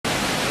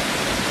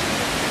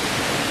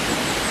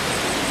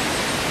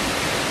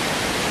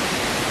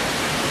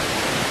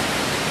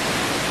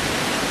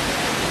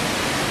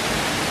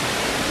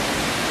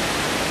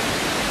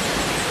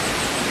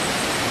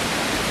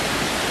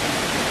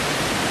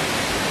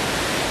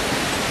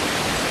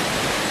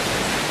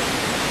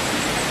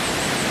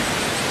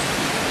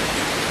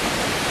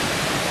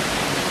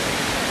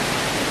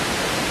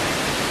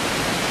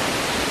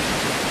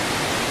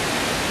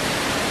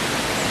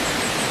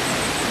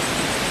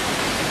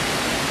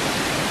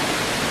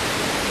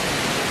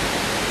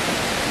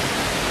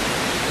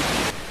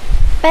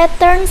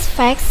Patterns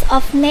facts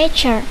of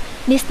nature.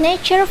 This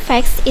nature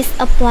facts is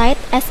applied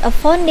as a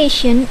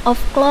foundation of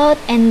cloud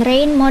and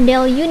rain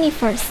model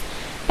universe.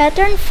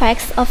 Pattern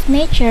facts of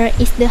nature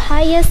is the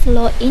highest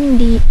law in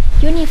the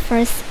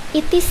universe.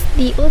 It is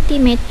the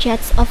ultimate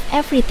judge of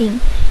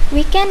everything.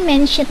 We can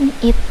mention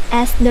it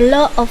as the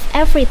law of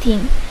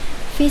everything.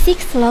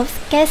 Physics laws,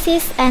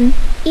 cases, and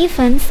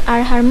events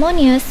are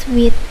harmonious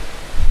with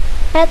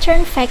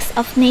pattern facts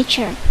of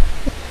nature.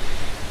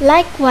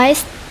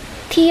 Likewise,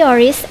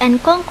 theories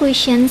and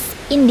conclusions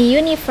in the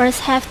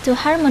universe have to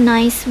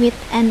harmonize with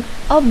and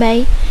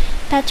obey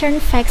pattern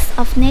facts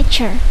of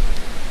nature.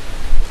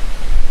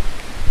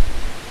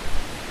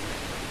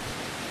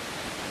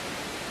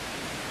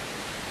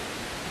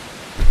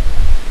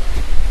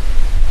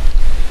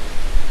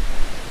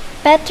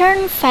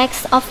 Pattern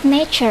facts of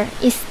nature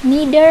is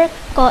neither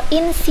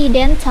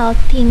coincidental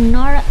thing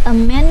nor a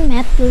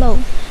man-made law.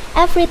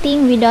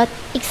 Everything without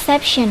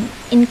exception,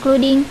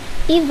 including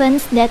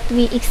events that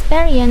we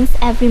experience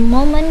every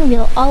moment,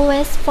 will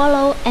always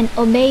follow and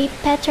obey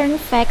pattern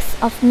facts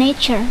of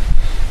nature.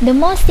 The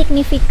most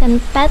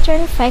significant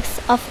pattern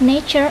facts of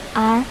nature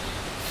are: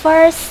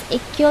 first,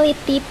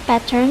 equality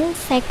pattern;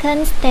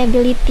 second,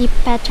 stability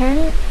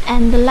pattern;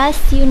 and the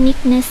last,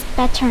 uniqueness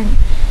pattern.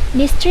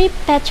 These three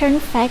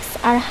pattern facts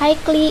are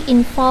highly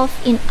involved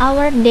in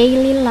our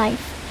daily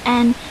life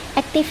and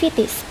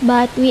activities,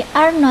 but we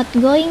are not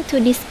going to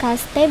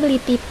discuss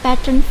stability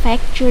pattern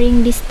fact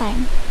during this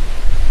time.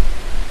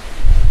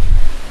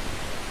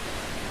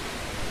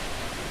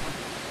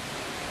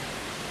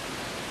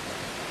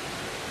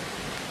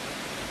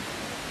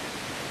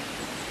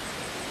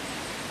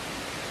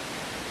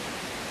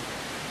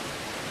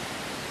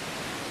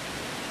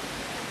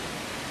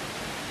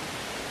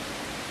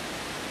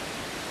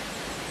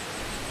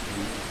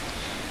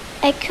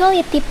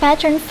 Equality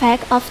pattern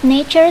fact of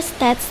nature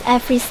states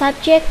every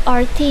subject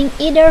or thing,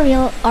 either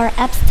real or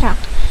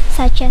abstract,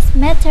 such as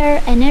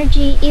matter,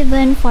 energy,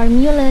 even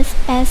formulas,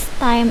 space,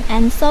 time,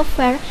 and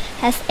software,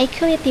 has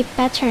equality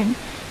pattern.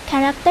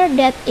 Character,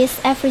 that is,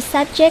 every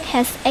subject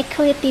has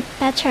equality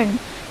pattern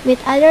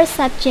with other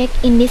subject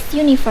in this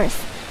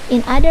universe.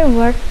 In other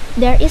words,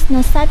 there is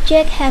no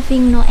subject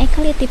having no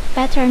equality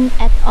pattern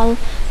at all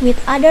with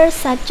other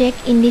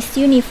subject in this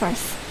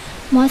universe.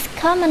 Most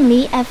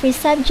commonly, every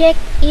subject,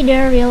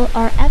 either real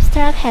or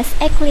abstract, has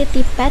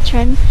equality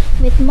pattern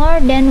with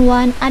more than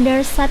one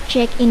other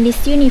subject in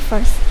this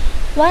universe.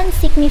 One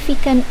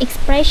significant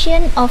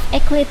expression of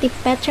equality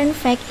pattern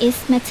fact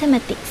is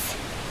mathematics.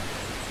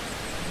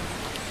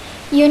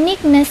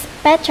 Uniqueness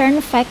pattern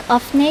fact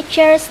of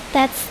nature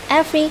states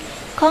every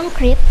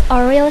concrete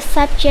or real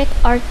subject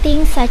or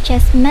thing, such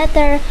as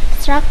matter,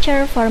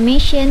 structure,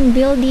 formation,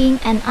 building,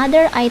 and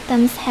other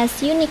items,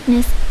 has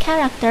uniqueness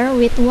character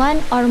with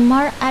one or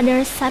more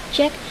other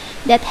subject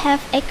that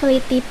have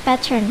equality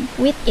pattern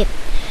with it.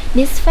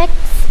 This fact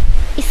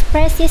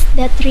expresses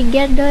that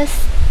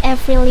regardless,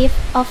 every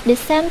leaf of the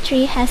same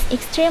tree has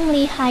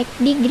extremely high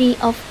degree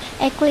of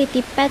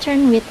equality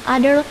pattern with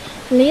other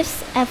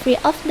leaves, every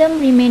of them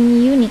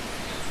remain unique.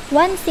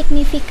 One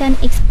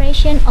significant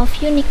expression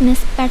of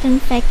uniqueness pattern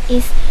fact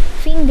is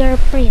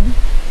fingerprint.